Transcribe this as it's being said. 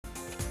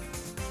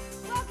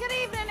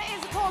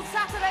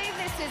Football Saturday,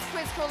 this is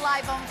Quiz Call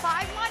Live on 5.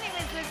 My name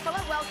is Liz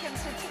Fuller. Welcome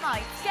to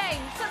tonight's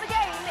game. So the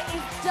game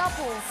is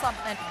double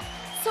something.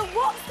 So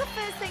what's the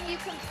first thing you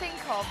can think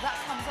of that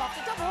comes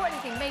after double or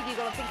anything? Maybe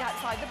you've got to think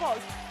outside the box.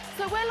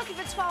 So we're looking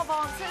for 12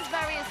 answers,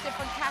 various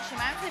different cash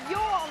amounts. If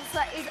your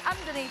answer is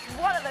underneath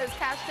one of those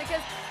cash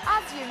tickets,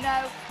 as you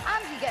know, and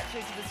you get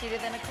through to the studio,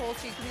 then of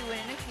course you could be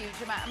winning a huge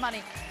amount of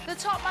money. The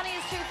top money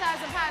is £2,000,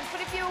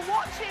 but if you're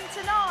watching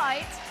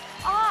tonight,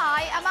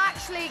 I am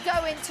actually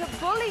going to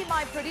bully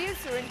my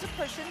producer into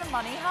pushing the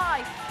money high.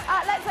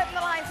 Let's open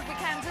the lines if we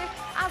can do.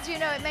 As you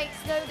know, it makes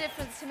no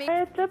difference to me.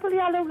 Double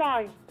yellow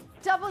line.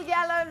 Double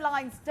yellow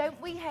lines. Don't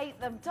we hate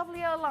them? Double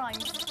yellow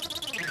lines.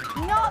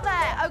 Not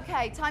there.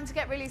 Okay, time to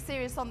get really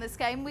serious on this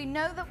game. We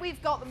know that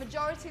we've got the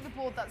majority of the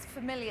board that's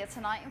familiar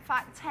tonight. In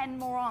fact, 10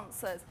 more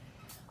answers.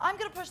 I'm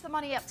going to push the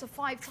money up to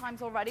 5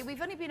 times already.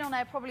 We've only been on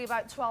air probably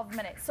about 12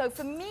 minutes. So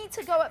for me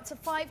to go up to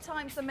 5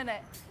 times a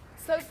minute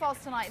so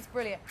fast tonight, it's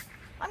brilliant.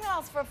 I'm going to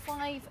ask for a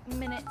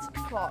 5-minute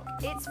clock.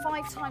 It's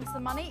 5 times the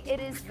money. It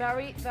is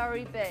very,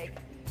 very big.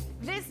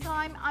 This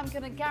time, I'm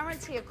going to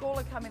guarantee a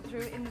caller coming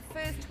through in the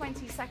first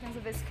 20 seconds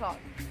of this clock.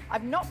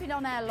 I've not been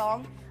on air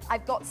long.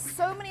 I've got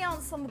so many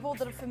answers on the board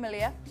that are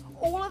familiar.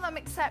 All of them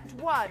except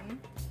one.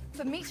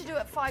 For me to do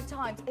it 5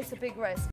 times, it's a big risk.